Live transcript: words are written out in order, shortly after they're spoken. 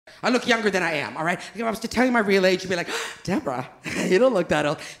I look younger than I am, all right? If I was to tell you my real age, you'd be like, Debra, you don't look that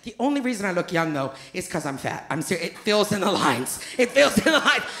old. The only reason I look young, though, is because I'm fat. I'm serious. It fills in the lines. It fills in the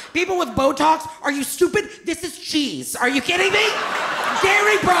lines. People with Botox, are you stupid? This is cheese. Are you kidding me?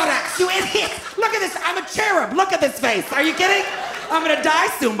 Dairy products, you idiot. Look at this. I'm a cherub. Look at this face. Are you kidding? I'm gonna die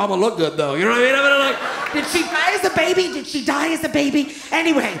soon, but I'm gonna look good, though. You know what I mean? I'm gonna look. Did she die as a baby? Did she die as a baby?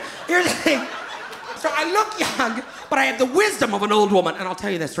 Anyway, here's the thing. So I look young, but I have the wisdom of an old woman. And I'll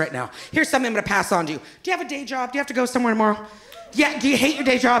tell you this right now. Here's something I'm gonna pass on to you. Do you have a day job? Do you have to go somewhere tomorrow? Yeah, do you hate your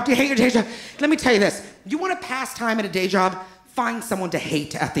day job? Do you hate your day job? Let me tell you this. You wanna pass time at a day job? Find someone to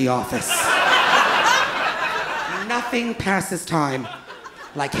hate at the office. Nothing passes time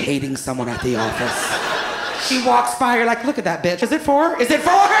like hating someone at the office. She walks by, you're like, look at that bitch. Is it for her? Is it for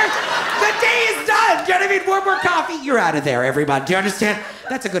her? The day is done. Do you know what I mean? One more coffee. You're out of there, everybody. Do you understand?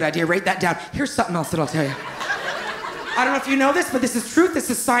 That's a good idea. Write that down. Here's something else that I'll tell you. I don't know if you know this, but this is truth. This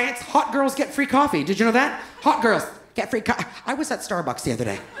is science. Hot girls get free coffee. Did you know that? Hot girls get free coffee. I was at Starbucks the other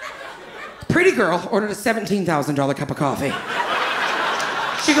day. Pretty girl ordered a $17,000 cup of coffee.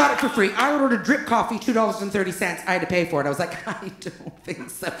 She got it for free. I ordered a drip coffee, $2.30. I had to pay for it. I was like, I don't think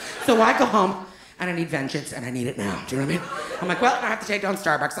so. So I go home, and I need vengeance, and I need it now. Do you know what I mean? I'm like, well, I have to take down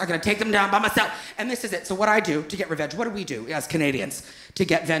Starbucks. I'm gonna take them down by myself. And this is it. So what I do to get revenge, what do we do as Canadians to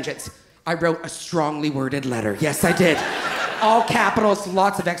get vengeance? I wrote a strongly worded letter. Yes, I did. All capitals,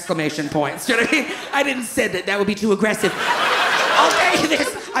 lots of exclamation points. Do you know what I mean? I didn't send it. That would be too aggressive. I'll tell you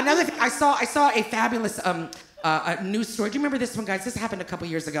this. Another thing, I saw a fabulous a news story. Do you remember this one, guys? This happened a couple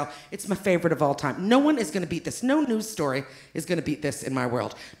years ago. It's my favorite of all time. No one is going to beat this. No news story is going to beat this in my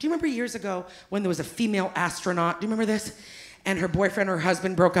world. Do you remember years ago when there was a female astronaut? Do you remember this? And her boyfriend or her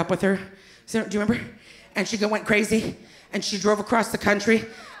husband broke up with her. So, do you remember? And she went crazy. And she drove across the country.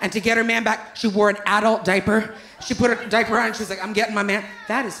 And to get her man back, she wore an adult diaper. She put a diaper on and she was like, I'm getting my man.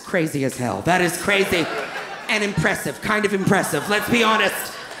 That is crazy as hell. That is crazy. And impressive. Kind of impressive. Let's be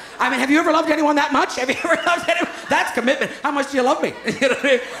honest. I mean, have you ever loved anyone that much? Have you ever loved anyone? That's commitment. How much do you love me? You know what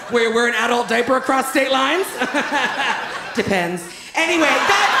I mean? Where you wear an adult diaper across state lines? Depends. Anyway,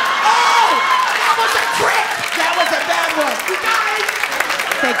 that was a trick. That was a bad one. You guys,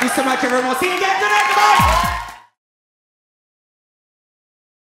 thank you so much, everyone. We'll see you again tonight. Goodbye.